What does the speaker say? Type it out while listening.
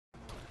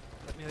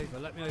me over,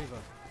 let me over.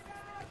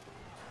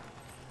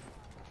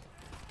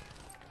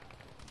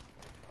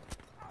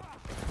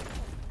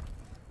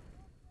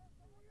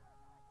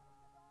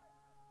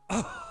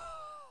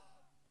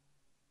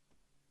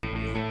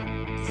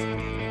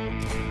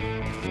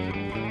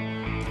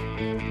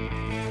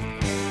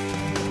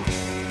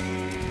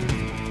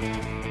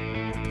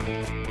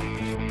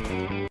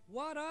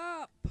 What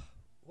up?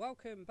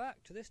 Welcome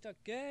back to This Duck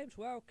Games.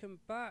 Welcome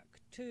back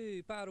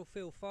to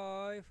Battlefield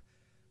 5.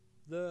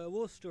 The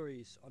war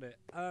stories on it.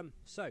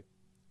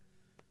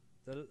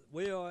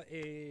 We are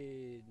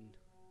in.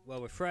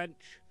 Well, we're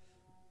French.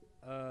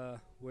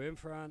 We're in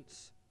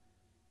France.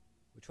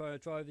 We're trying to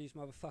drive these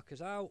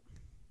motherfuckers out.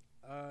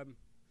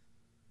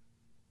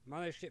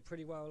 Managed it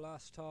pretty well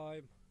last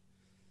time.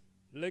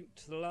 Link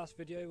to the last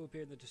video will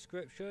be in the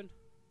description.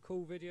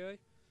 Cool video.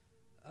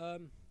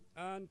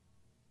 And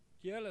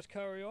yeah, let's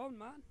carry on,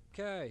 man.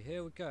 Okay,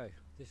 here we go.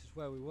 This is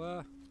where we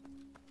were.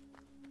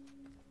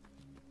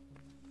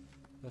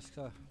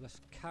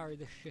 Let's carry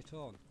this shit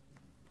on.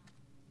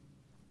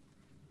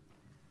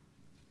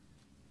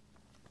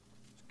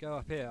 Let's go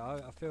up here.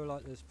 I feel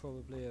like there's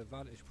probably a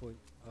vantage point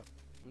up.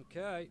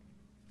 Okay.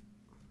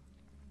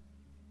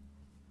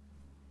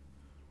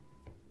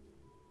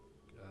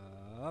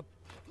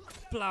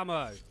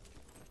 Blammo!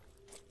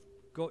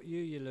 Got you,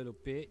 you little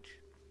bitch.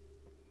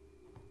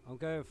 I'm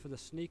going for the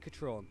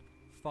Sneakertron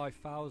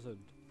 5000.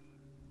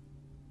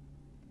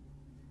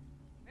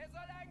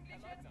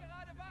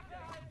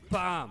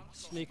 Bam!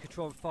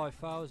 Sneakertron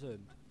 5000.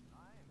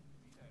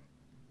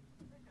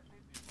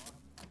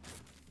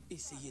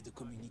 Essayez de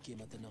communiquer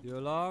maintenant. The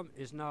alarm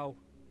is now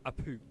a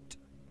poot.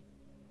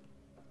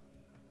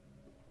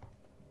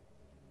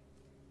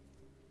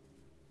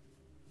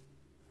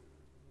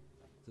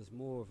 There's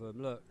more of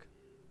them, look.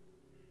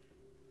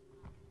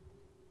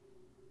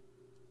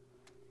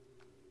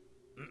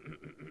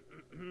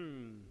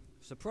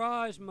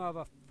 Surprise,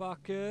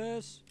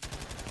 motherfuckers!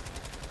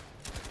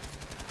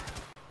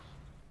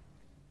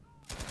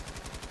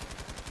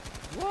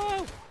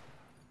 Whoa!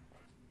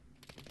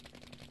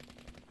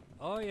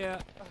 Oh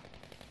yeah,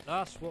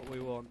 that's what we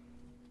want.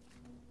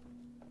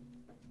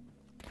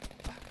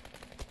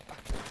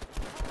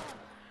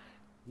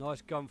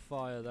 Nice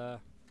gunfire there.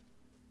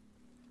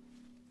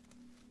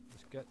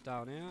 Let's get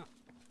down here.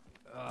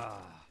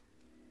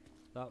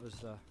 That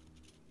was I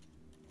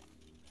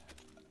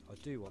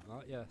do want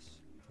that,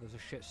 yes. There's a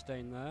shit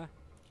stain there.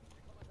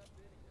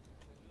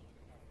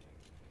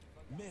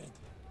 Merde,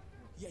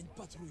 il y a une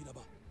patrouille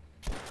là-bas.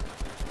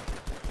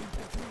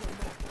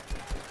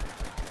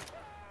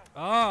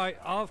 Alright,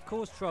 I've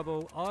caused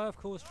trouble. I have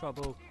caused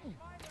trouble.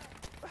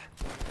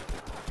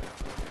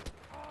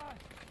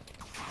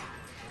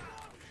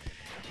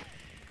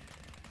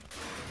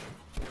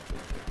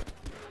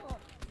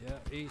 Yeah,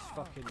 he's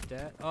fucking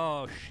dead.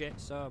 Oh shit,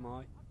 so am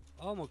I.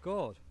 Oh my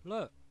god,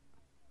 look.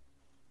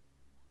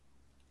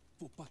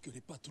 Faut pas que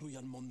les patrouilles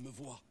allemandes me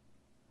voient.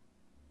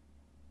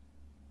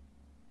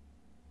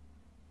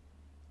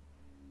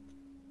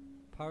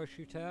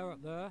 Parachute air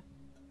up there.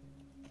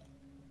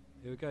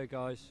 Here we go,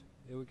 guys.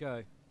 Here we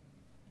go.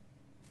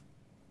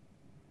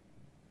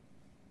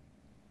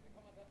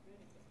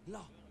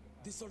 Là,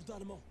 des soldats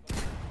allemands.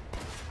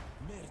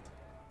 Merde,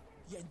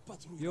 il y a une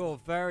patrouille. You're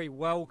very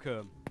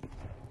welcome.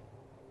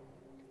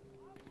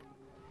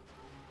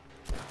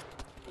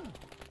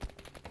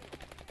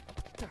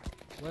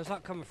 Where's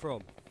that coming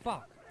from?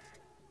 Fuck.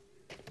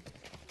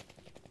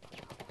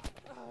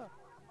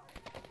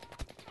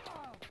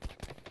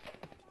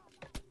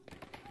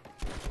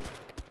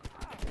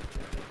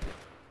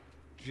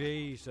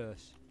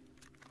 Jesus.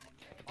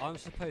 I'm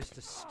supposed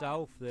to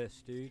stealth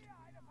this, dude.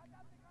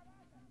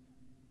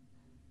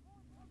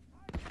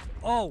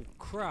 Oh,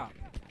 crap.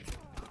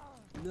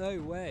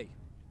 No way.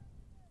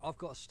 I've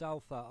got to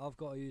stealth that. I've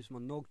got to use my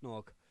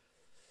nog-nog.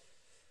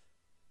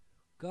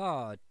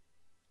 God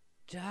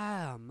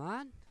damn,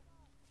 man.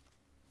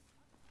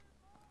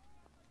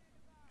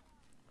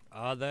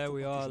 Ah, there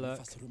we are, look.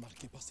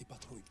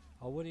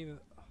 I wouldn't even...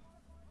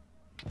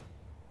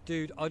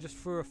 Dude, I just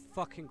threw a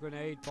fucking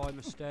grenade by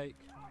mistake.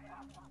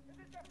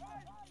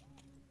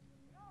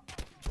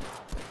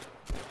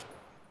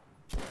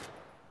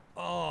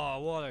 Oh,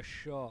 what a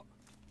shot.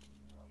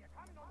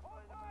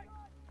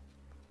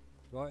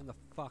 Right in the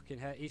fucking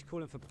head. He's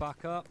calling for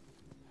backup.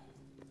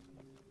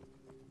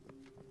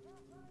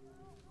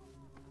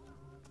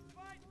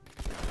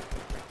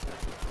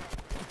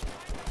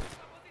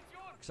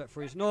 Except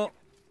for he's not.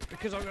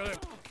 Because I'm gonna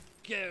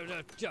give it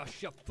a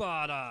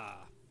Joshapara.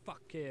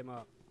 Fuck him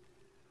up.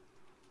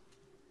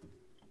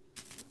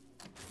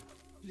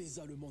 Les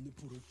Allemands ne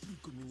pourront plus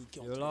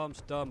communiquer. The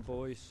alarm's done,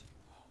 boys.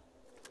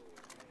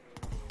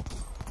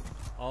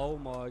 Oh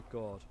my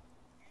god.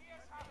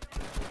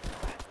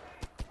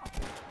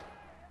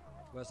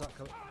 Where's that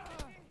coming?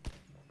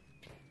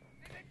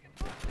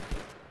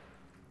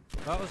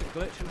 That was a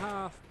glitch and a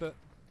half, but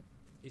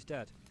he's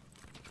dead.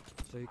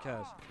 So who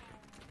cares?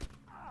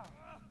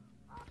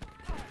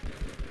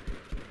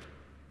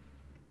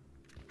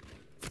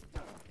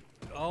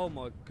 Oh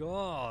my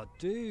god,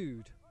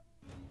 dude.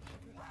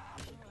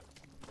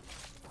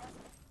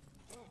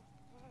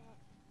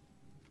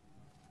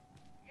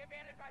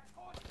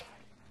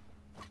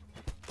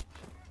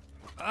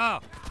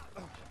 Ah!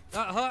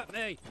 That hurt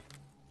me!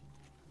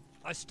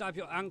 I stabbed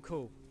your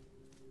ankle.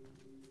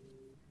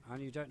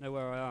 And you don't know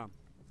where I am.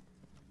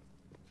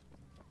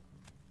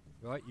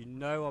 Right, you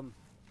know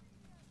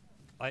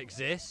I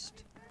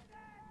exist.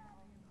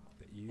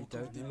 But you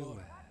don't know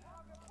where.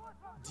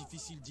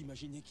 Difficile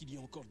d'imaginer qu'il y ait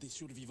encore des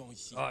survivants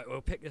ici. Alright,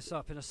 we'll pick this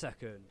up in a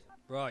second.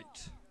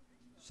 Right.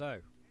 So.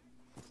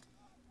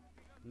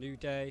 New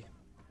day.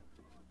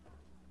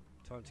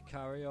 Time to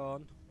carry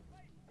on.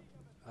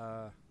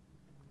 Let's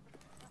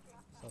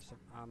have some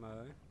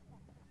ammo.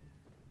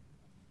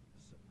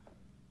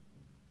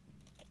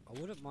 I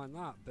wouldn't mind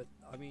that, but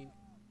I mean,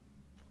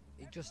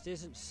 it just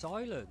isn't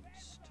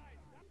silenced.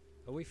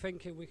 Are we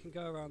thinking we can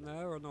go around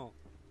there or not?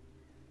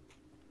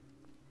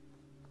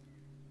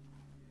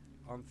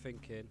 I'm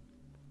thinking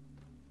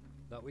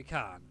that we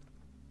can.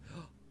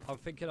 I'm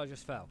thinking I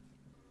just fell.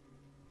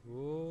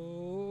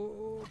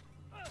 Whoa.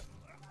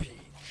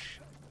 Beach.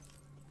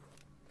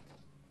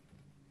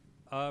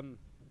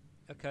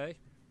 Okay.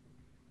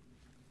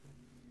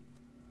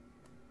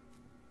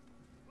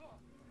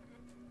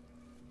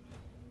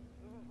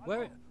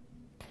 Where?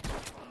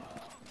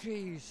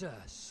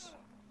 Jesus.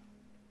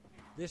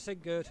 This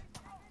ain't good.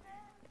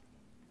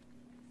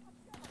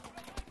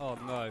 Oh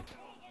no.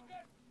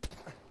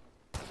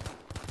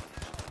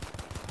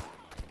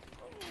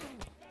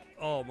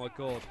 Oh my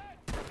god.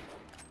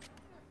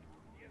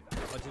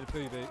 I did a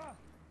boo-boo.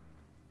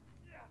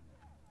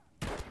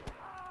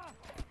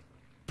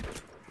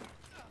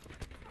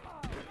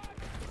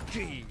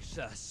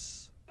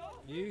 Jesus.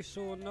 You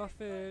saw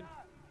nothing.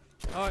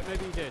 Alright,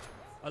 maybe you did.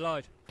 I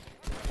lied.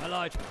 I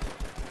lied.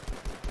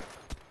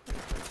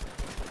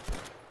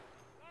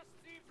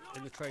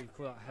 In the train,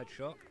 call that a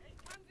headshot.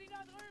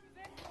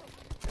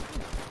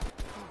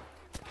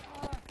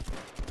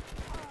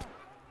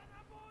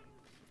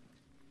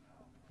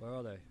 Where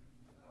are they?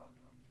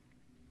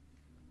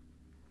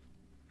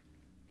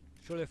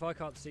 Surely if I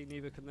can't see,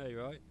 neither can they,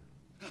 right?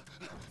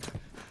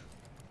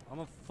 I'm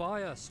on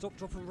fire! Stop,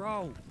 drop and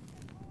roll!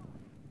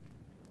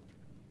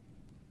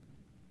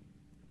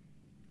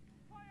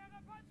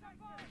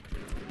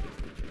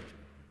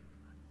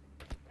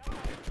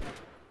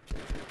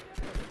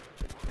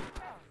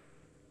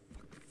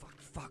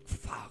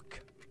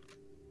 Fuck.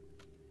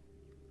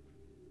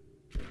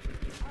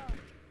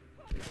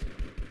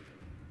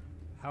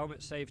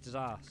 Helmet saved his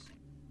ass.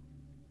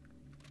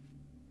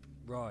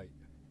 Right.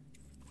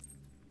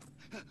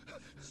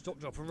 Stop,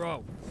 drop and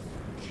roll.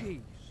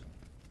 Jeez.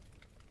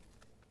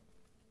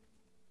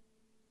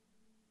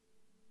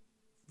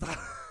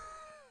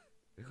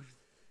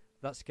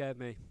 That scared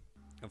me.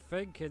 I'm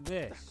thinking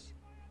this.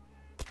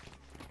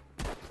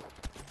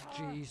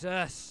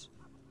 Jesus.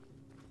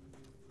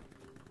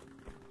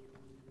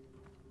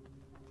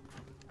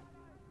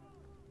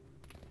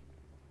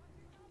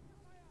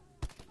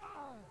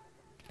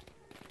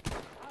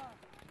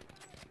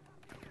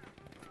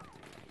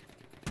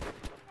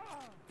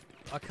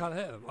 I can't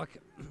hit him.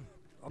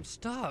 I'm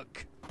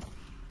stuck.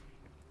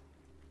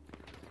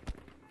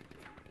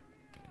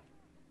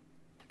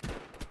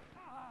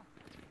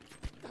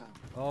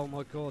 Oh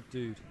my god,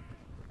 dude.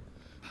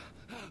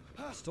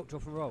 Stop,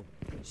 drop and roll.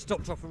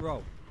 Stop, drop and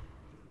roll.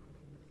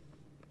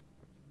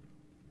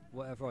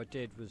 Whatever I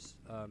did was,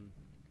 I'll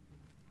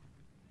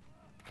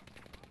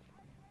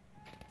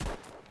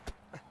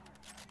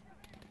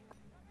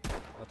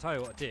tell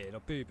you what I did. I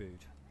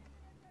boo-booed.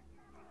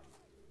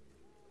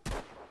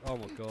 Oh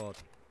my god.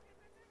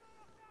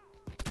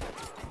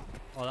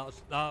 Oh,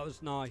 that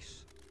was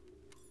nice.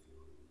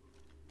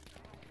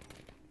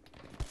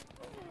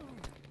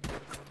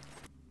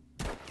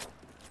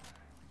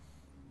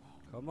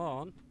 Come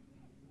on.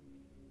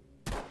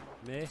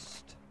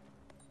 Missed.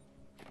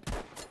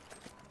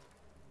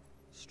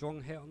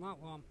 Strong hit on that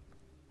one.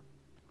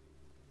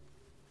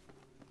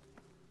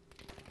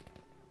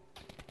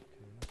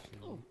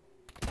 Okay,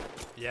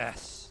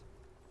 yes.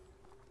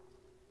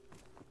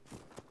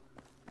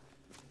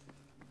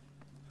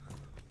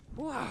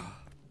 Wow.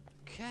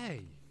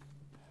 Okay.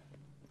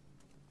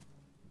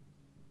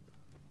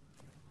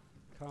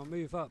 Can I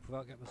move up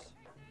without getting my...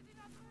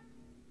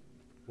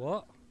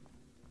 What?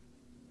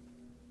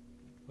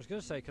 I was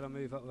going to say, can I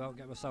move up without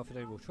getting myself in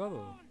any more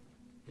trouble?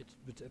 It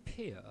would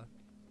appear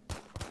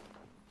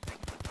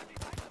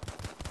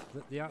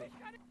that the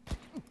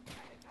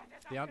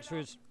answer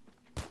is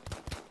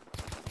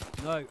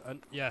no,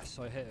 and yes,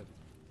 I hit him.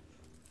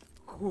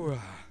 Okay.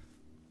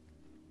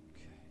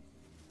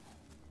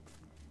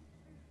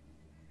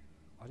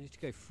 I need to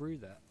go through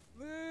that.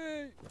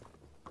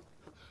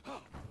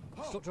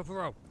 Stop, drop and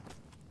roll.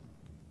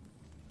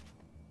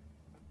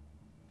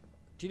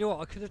 Do you know what?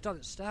 I could have done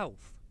it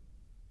stealth.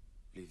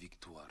 Les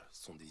victoires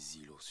sont des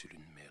îlots sur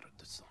une mer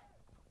de sang.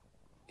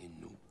 Et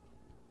nous,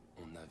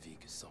 on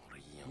navigue sans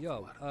rien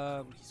voir à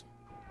l'horizon.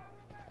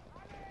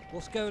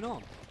 What's going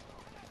on?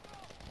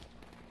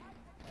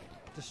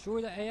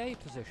 Destroy the AA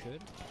position?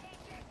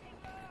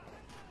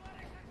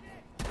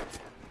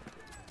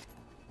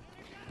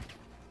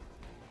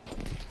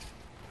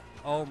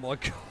 Oh my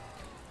god.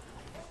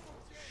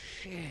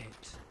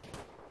 shit.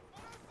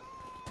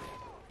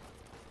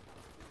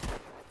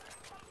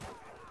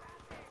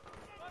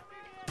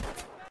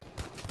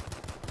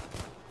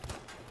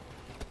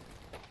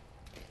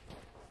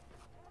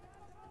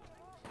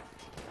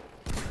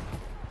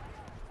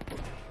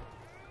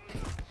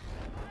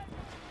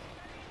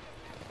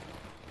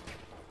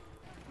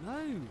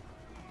 No.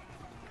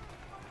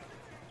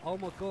 Oh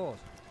my god.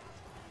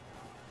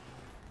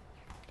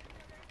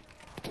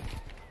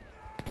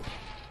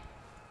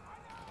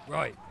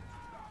 Right.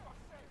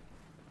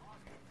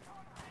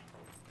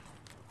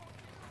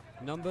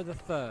 Number the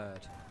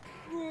 3rd.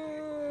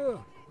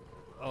 Whoa!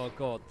 Oh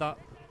god, that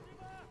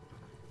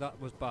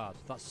was bad.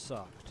 That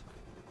sucked.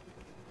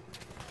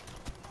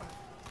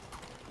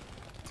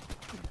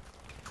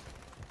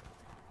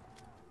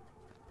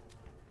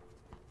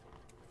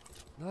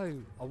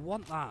 No, I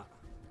want that.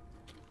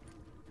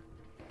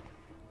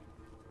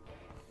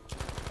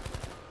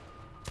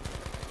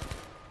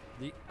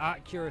 The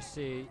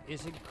accuracy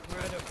is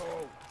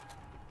incredible.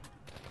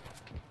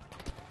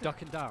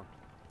 Ducking down.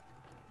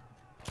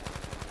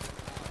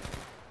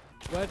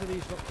 Where do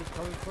these lot keep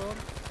coming from?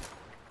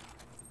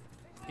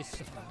 It's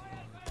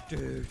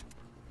dude.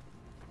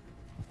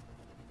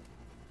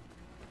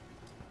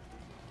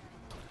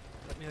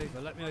 Let me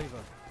over, let me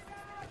over.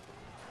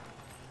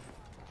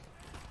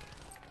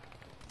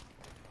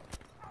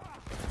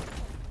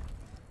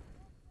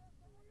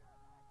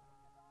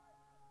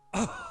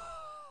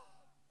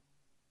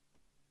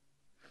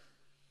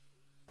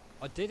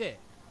 I did it,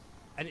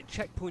 and it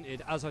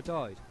checkpointed as I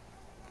died.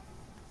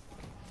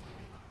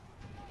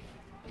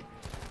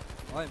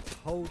 I am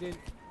holding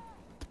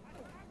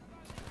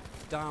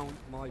down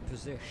my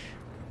position.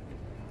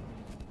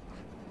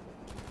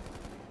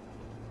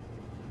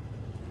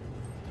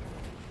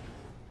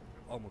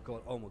 Oh my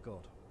god, oh my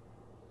god.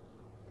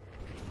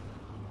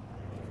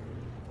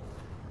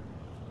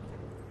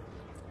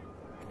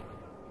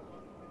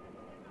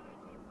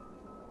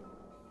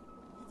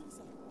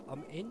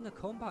 I'm in the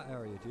combat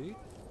area, dude.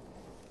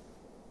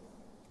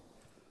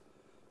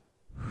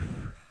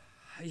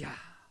 Yeah.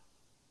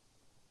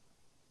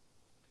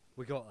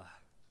 We got there.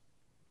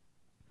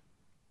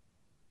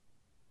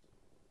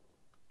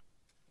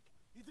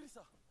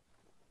 Idrissa,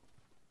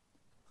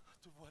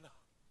 te voilà.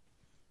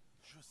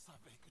 Je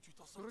savais que tu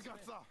t'en sortirais.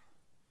 Regarde ça.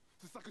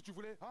 C'est ça que tu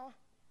voulais, hein?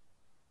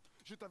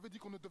 Je t'avais dit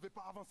qu'on ne devait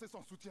pas avancer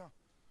sans soutien.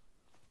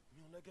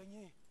 Mais on a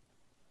gagné.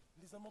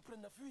 Les Allemands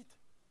prennent la fuite.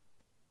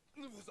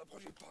 Ne vous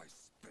approchez pas,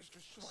 espèce de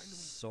schwein.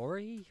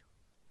 Sorry?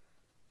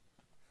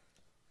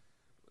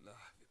 On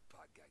n'avait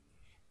pas gagné.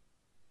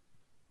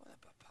 On n'a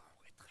pas part en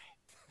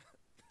retraite.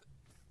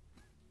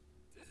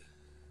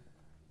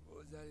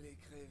 Vous allez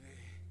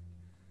crever.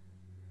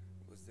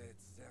 Vous êtes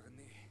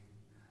cernés.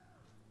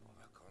 On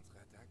va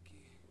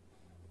contre-attaquer.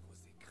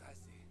 Vous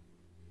écraser.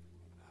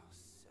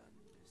 Personne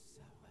ne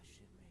saura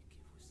jamais que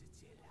vous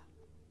étiez là.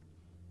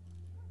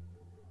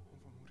 On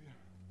va mourir.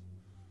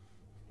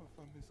 Ma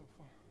femme, mes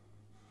enfants.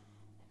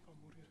 On va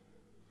mourir.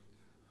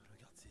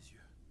 Regarde ses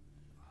yeux.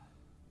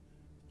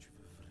 Tu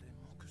veux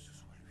vraiment que ce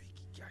soit lui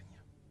qui gagne?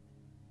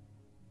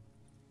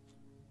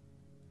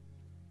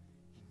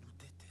 Il nous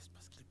déteste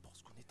parce qu'il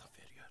pense qu'on est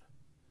inférieur.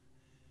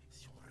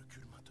 Si on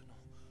recule maintenant,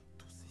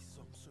 tous ces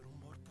hommes seront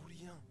morts pour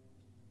rien.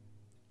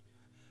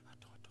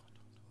 Attends.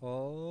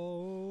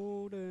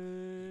 Hold Ils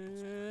pensent qu'on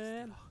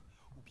rester on. là,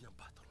 ou bien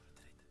battre en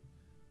retraite.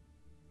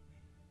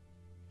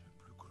 Le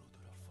plus gros de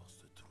leur force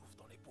se trouve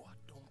dans les bois,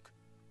 donc.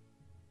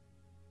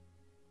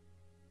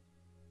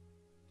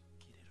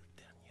 Quel est le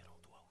dernier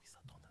endroit où ils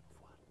s'attendent à nous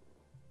voir?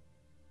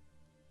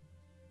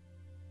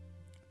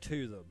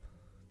 To them.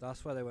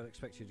 That's where they won't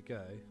expect you to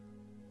go.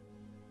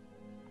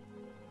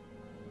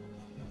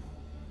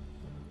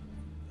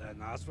 Then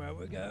that's where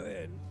we're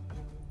going.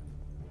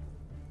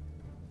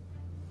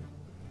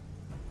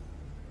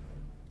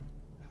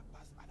 La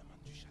base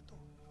allemande du château.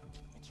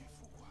 Mais tu es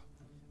fou, quoi.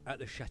 At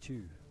the chateau.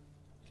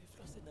 Les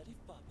Français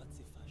n'arrivent pas à battre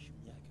ces fâches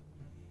miag,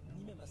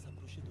 ni même à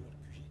s'approcher de leur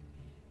QG.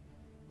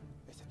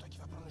 Et c'est toi qui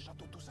vas prendre le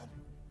château tout seul?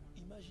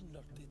 Imagine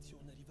leur tête si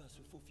on arrivait à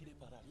se faufiler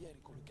par arrière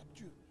et qu'on le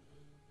capture.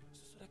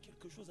 Ce sera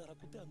quelque chose à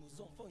raconter à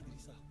nos enfants,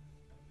 Idrissa.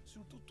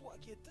 Surtout toi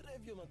qui es très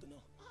vieux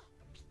maintenant.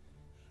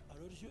 À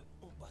leurs yeux,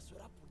 on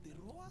passera pour des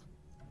rois.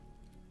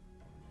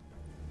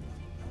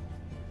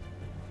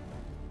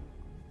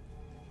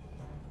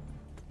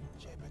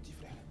 J'ai petit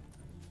frère.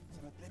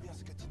 Ça me plaît bien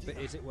ce que tu dis. But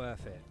là. is it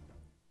worth it?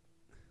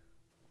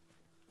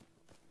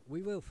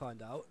 We will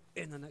find out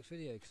in the next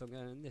video, because I'm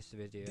going in this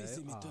video Des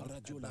émetteurs of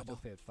radio là-bas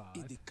Battlefield et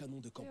 5. des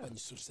canons de campagne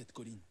sur cette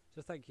colline.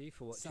 So thank you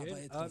for Ça watching.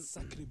 va être un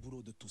sacré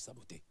boulot de tout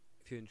saboter.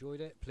 If you enjoyed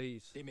it,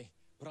 please, Aimé,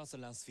 prends ce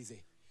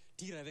lance-fusée.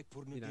 Tire avec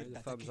pour nous you know, dire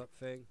the thumbs d'attaquer. up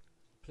thing.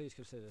 Please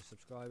consider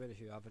subscribing if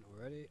you haven't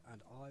already,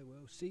 and I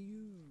will see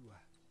you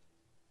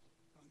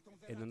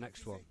in the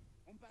next one.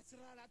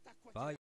 Bye.